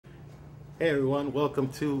Hey everyone,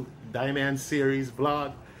 welcome to Dieman Series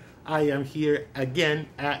vlog. I am here again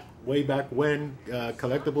at Way Back When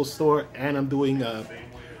collectible store, and I'm doing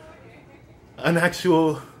an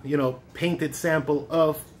actual, painted sample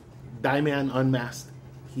of Dieman Unmasked.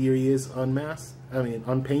 Here he is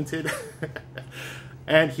unpainted,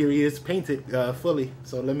 and here he is painted fully.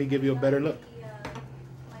 So let me give you a better look.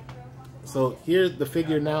 So here the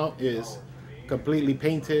figure now is completely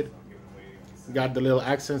painted. Got the little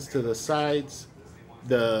accents to the sides,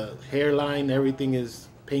 the hairline, everything is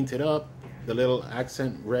painted up. The little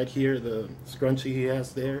accent red here, the scrunchie he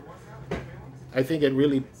has there. I think it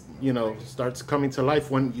really, starts coming to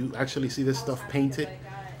life when you actually see this stuff painted.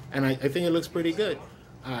 And I think it looks pretty good.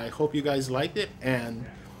 I hope you guys liked it. And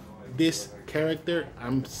this character,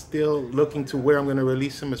 I'm still looking to where I'm going to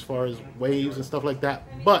release him as far as waves and stuff like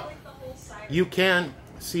that. But you can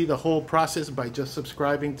see the whole process by just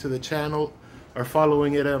subscribing to the channel or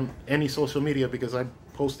following it on any social media, because I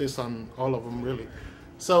post this on all of them really.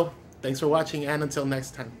 So thanks for watching, and until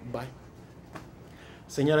next time, bye.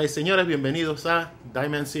 Señoras y señores, bienvenidos a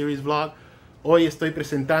Dieman Series vlog. Hoy estoy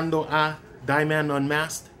presentando a Dieman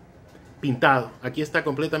Unmasked pintado. Aquí está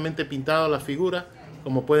completamente pintado la figura,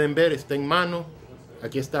 como pueden ver está en mano.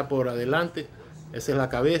 Aquí está por adelante, esa es la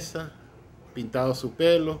cabeza, pintado su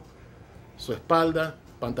pelo, su espalda,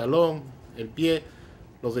 pantalón, el pie,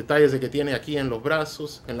 los detalles de que tiene aquí en los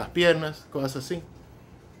brazos, en las piernas, cosas así.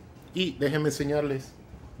 Y déjenme enseñarles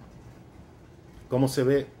cómo se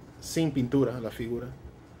ve sin pintura la figura.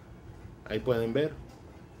 Ahí pueden ver.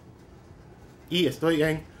 Y estoy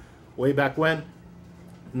en Way Back When,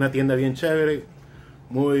 una tienda bien chévere,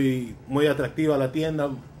 muy atractiva la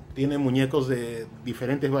tienda. Tiene muñecos de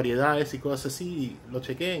diferentes variedades y cosas así. Y lo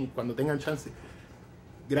chequen cuando tengan chance.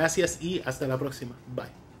 Gracias y hasta la próxima.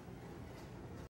 Bye.